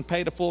not getting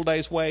paid a full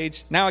day's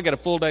wage. Now I get a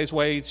full day's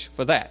wage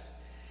for that.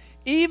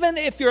 Even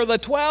if you're the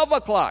 12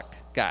 o'clock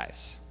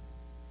guys,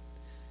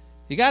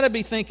 you got to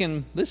be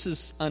thinking, this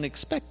is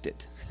unexpected.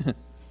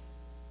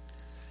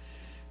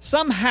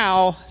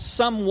 Somehow,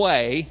 some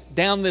way,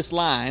 down this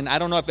line, I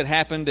don't know if it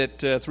happened at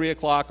 3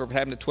 o'clock or if it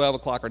happened at 12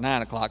 o'clock or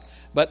 9 o'clock,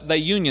 but they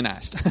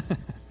unionized.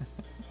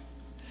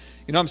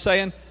 You know what I'm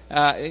saying?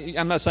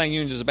 I'm not saying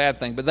unions is a bad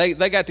thing, but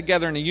they got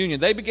together in a union.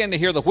 They began to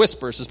hear the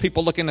whispers as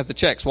people looking at the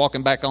checks,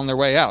 walking back on their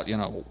way out.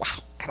 Wow,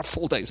 got a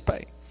full day's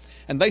pay.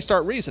 And they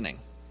start reasoning.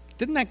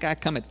 Didn't that guy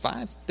come at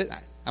 5?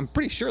 I'm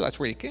pretty sure that's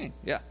where he came.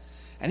 Yeah.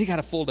 And he got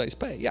a full day's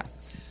pay. Yeah.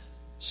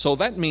 So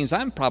that means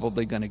I'm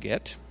probably going to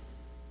get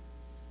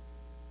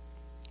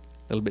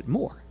a little bit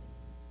more.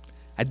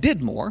 I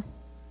did more,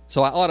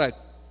 so I ought to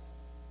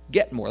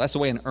get more. That's the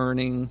way an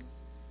earning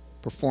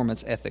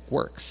performance ethic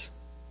works.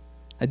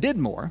 I did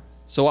more,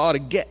 so I ought to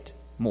get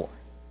more.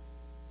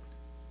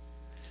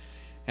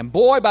 And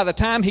boy, by the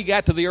time he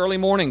got to the early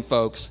morning,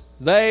 folks,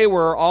 they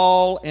were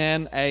all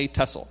in a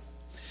tussle.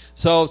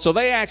 So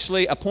they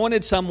actually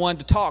appointed someone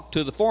to talk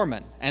to the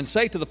foreman and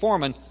say to the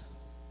foreman,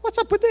 "What's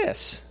up with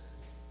this?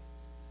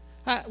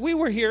 We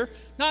were here,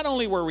 not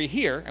only were we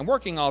here and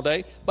working all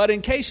day, but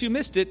in case you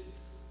missed it,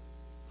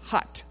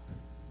 hot.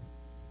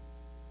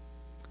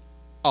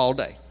 All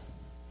day.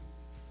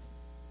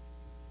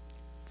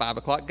 5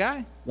 o'clock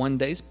guy, 1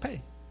 day's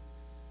pay.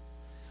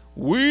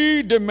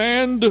 We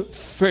demand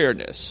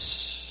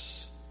fairness."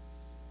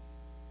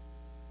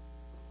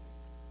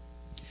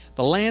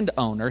 The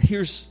landowner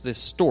hears this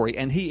story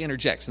and he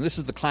interjects, and this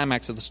is the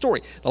climax of the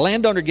story. The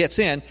landowner gets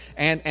in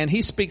and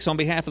he speaks on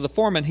behalf of the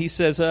foreman. He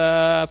says,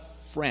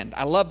 "Friend."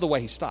 I love the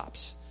way he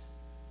stops,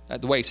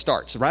 the way he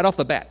starts. Right off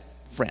the bat,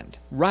 friend.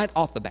 Right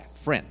off the bat,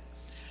 friend.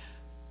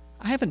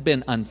 I haven't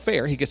been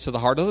unfair. He gets to the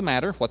heart of the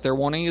matter. What they're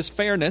wanting is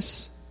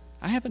fairness.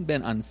 I haven't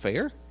been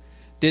unfair.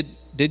 Did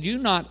you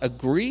not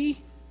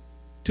agree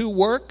to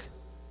work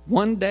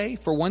 1 day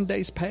for 1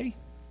 day's pay?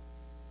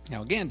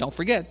 Now again, don't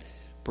forget,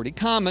 pretty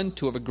common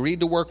to have agreed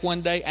to work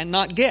 1 day and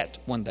not get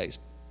 1 day's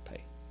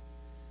pay.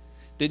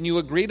 Didn't you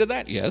agree to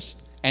that? Yes.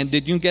 And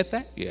did you get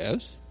that?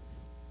 Yes.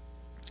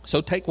 So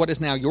take what is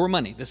now your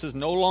money. This is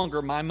no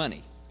longer my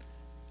money.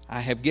 I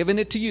have given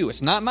it to you.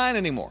 It's not mine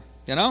anymore.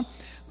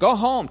 Go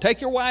home.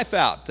 Take your wife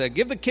out.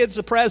 Give the kids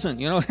a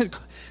present.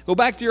 Go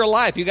back to your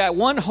life. You got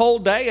 1 whole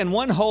day and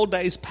 1 whole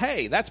day's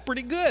pay. That's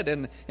pretty good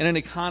in an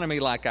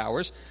economy like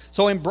ours.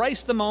 So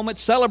embrace the moment.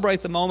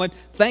 Celebrate the moment.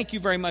 Thank you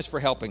very much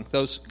for helping.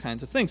 Those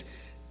kinds of things.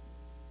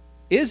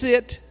 Is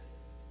it,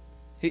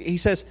 he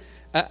says,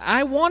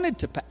 I wanted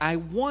to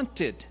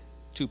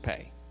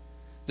pay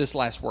this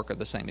last worker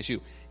the same as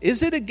you.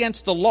 Is it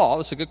against the law,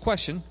 that's a good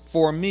question,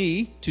 for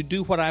me to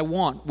do what I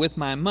want with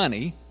my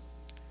money?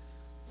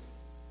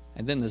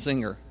 And then the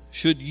zinger,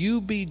 should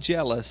you be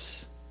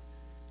jealous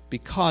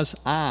because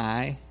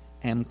I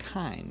am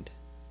kind?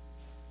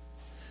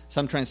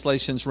 Some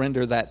translations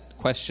render that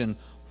question,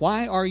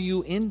 why are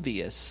you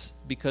envious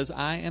because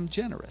I am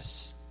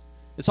generous?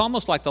 It's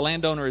almost like the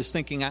landowner is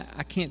thinking,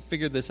 I can't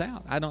figure this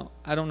out. I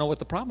don't know what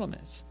the problem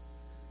is.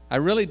 I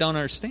really don't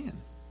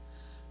understand.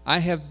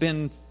 I've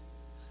been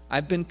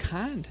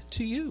kind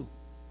to you.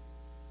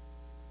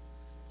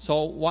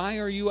 So why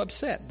are you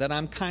upset that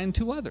I'm kind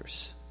to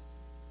others?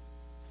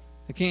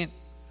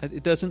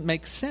 It doesn't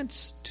make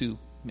sense to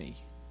me.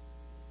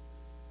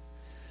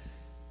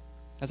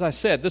 As I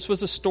said, this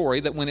was a story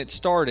that when it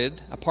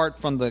started, apart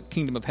from the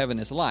kingdom of heaven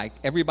is like,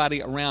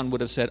 everybody around would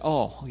have said,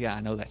 "Oh, yeah,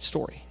 I know that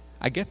story.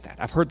 I get that.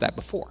 I've heard that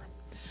before."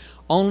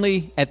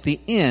 Only at the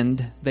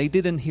end, they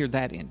didn't hear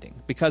that ending.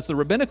 Because the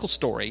rabbinical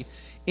story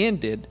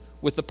ended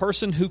with the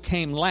person who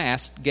came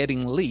last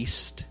getting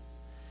least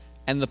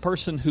and the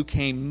person who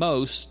came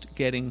most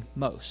getting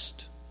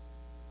most.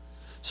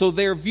 So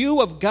their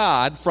view of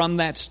God from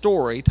that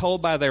story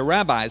told by their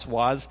rabbis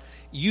was,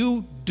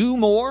 you do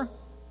more,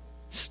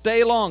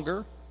 stay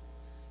longer,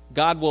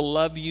 God will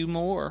love you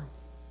more.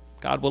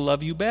 God will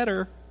love you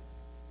better.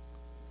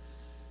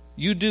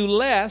 You do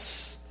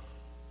less,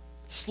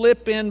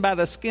 slip in by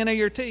the skin of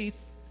your teeth,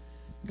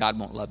 God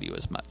won't love you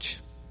as much.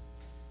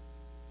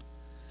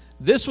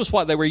 This was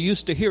what they were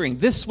used to hearing.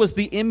 This was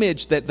the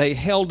image that they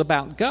held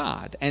about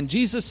God. And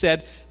Jesus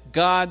said,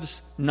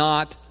 God's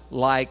not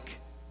like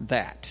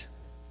that.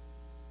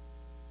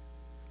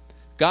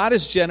 God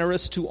is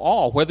generous to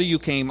all, whether you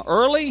came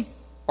early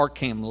or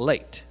came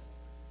late.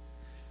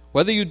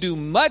 Whether you do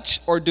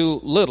much or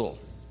do little.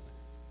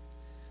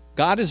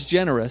 God is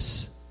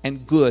generous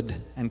and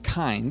good and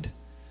kind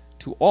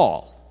to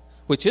all,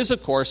 which is,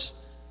 of course,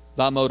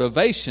 the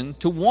motivation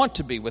to want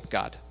to be with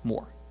God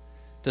more,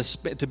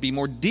 to be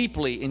more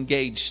deeply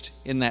engaged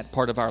in that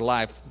part of our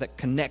life that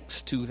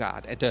connects to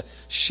God, and to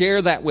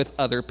share that with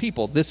other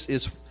people. This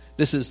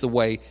is the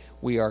way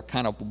we are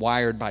kind of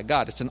wired by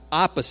God. It's an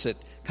opposite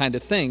kind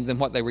of thing than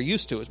what they were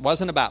used to. It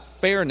wasn't about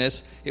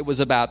fairness, it was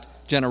about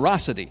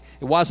generosity.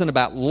 It wasn't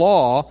about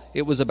law,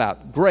 it was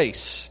about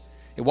grace.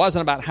 It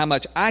wasn't about how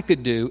much I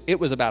could do, it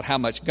was about how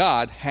much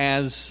God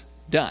has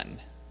done.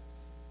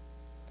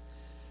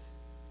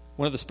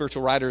 One of the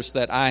spiritual writers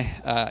that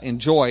I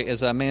enjoy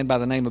is a man by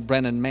the name of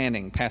Brennan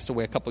Manning, passed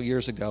away a couple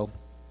years ago.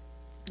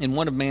 In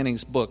one of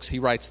Manning's books, he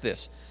writes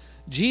this: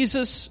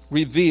 Jesus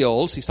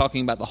reveals, he's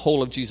talking about the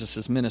whole of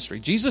Jesus' ministry,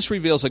 Jesus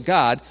reveals a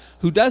God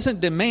who doesn't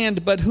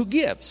demand but who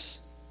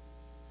gives,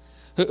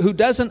 who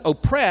doesn't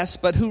oppress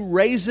but who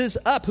raises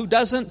up, who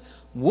doesn't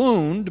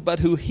wound but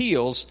who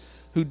heals,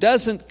 who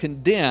doesn't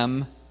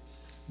condemn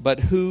but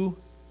who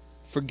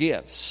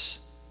forgives.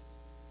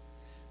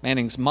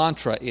 Manning's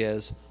mantra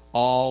is,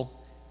 all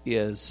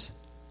is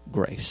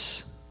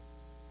grace.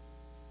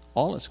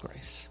 All is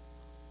grace.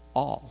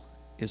 All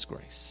is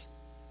grace.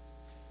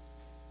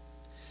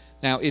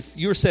 Now, if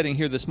you're sitting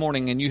here this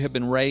morning and you have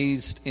been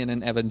raised in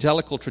an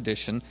evangelical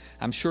tradition,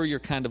 I'm sure you're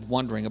kind of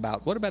wondering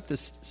about, what about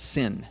this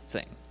sin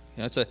thing?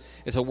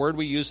 It's a word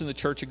we use in the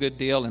church a good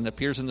deal, and it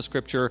appears in the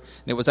Scripture.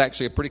 And it was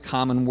actually a pretty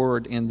common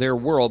word in their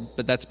world,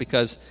 but that's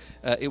because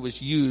it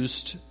was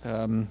used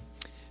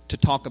to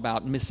talk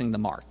about missing the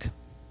mark.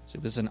 So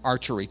it was an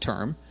archery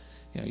term.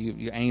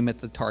 You aim at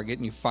the target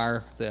and you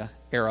fire the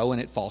arrow,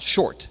 and it falls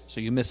short,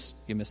 so you miss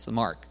the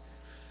mark.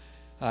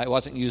 It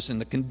wasn't used in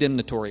the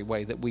condemnatory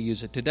way that we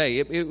use it today.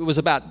 It was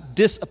about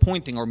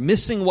disappointing or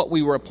missing what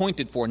we were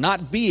appointed for,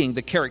 not being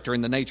the character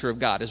and the nature of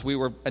God as we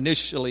were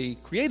initially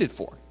created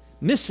for,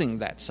 missing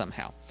that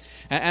somehow.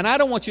 And I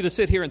don't want you to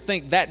sit here and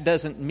think that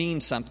doesn't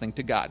mean something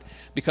to God,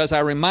 because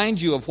I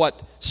remind you of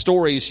what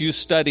stories you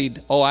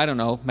studied,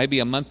 maybe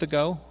a month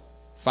ago,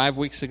 5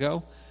 weeks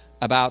ago,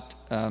 about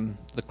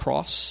the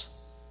cross.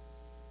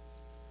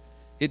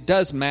 It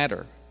does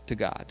matter to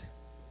God.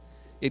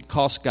 It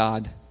costs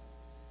God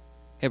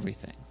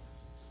everything.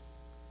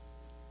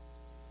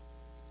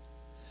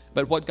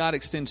 But what God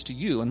extends to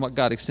you and what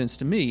God extends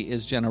to me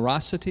is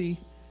generosity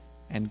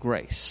and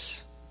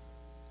grace.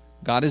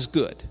 God is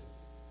good.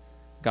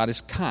 God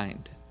is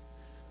kind.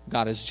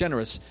 God is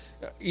generous.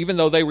 Even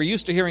though they were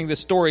used to hearing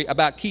this story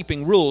about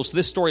keeping rules,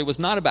 this story was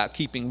not about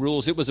keeping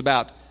rules. It was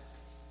about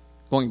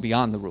going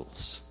beyond the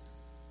rules.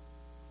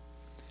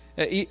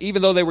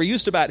 Even though they were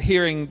used about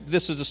hearing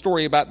this is a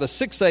story about the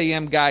 6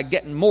 a.m. guy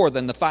getting more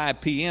than the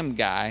 5 p.m.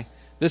 guy,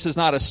 this is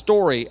not a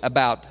story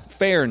about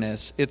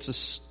fairness. It's a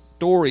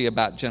story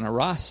about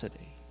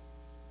generosity.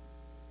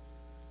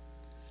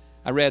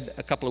 I read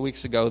a couple of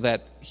weeks ago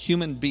that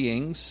human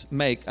beings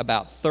make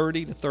about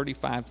 30 to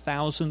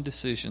 35,000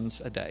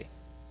 decisions a day.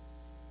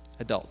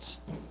 Adults.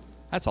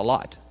 That's a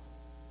lot.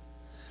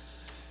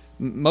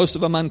 Most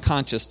of them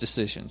unconscious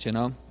decisions,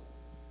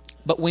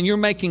 But when you're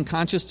making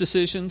conscious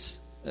decisions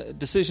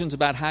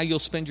about how you'll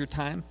spend your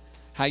time,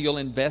 how you'll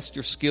invest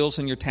your skills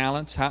and your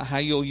talents, how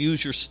you'll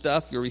use your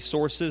stuff, your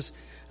resources,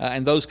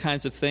 and those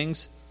kinds of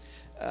things.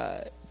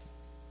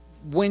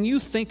 When you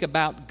think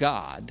about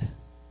God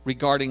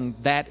regarding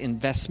that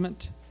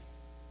investment,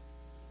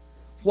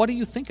 what do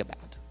you think about?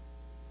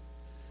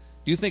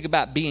 Do you think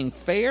about being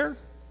fair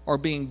or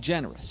being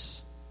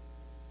generous?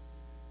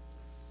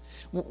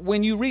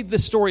 When you read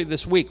this story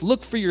this week,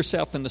 look for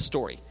yourself in the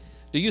story.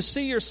 Do you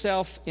see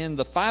yourself in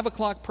the 5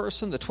 o'clock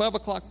person, the 12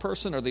 o'clock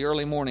person, or the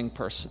early morning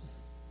person?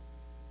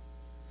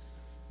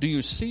 Do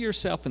you see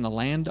yourself in the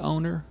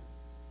landowner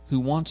who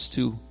wants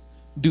to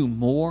do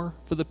more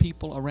for the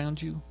people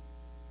around you?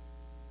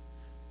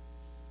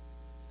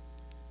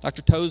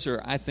 Dr.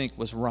 Tozer, I think,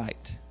 was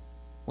right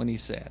when he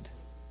said,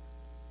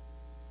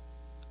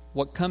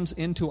 what comes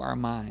into our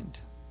mind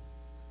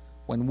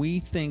when we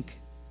think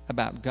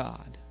about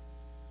God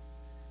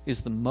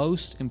is the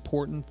most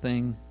important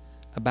thing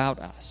about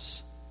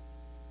us,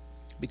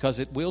 because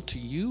it will to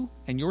you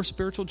and your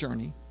spiritual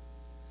journey,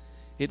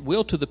 it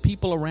will to the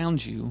people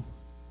around you,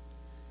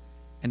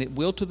 and it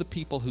will to the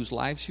people whose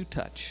lives you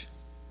touch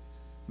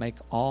make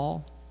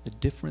all the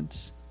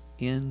difference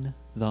in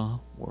the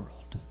world.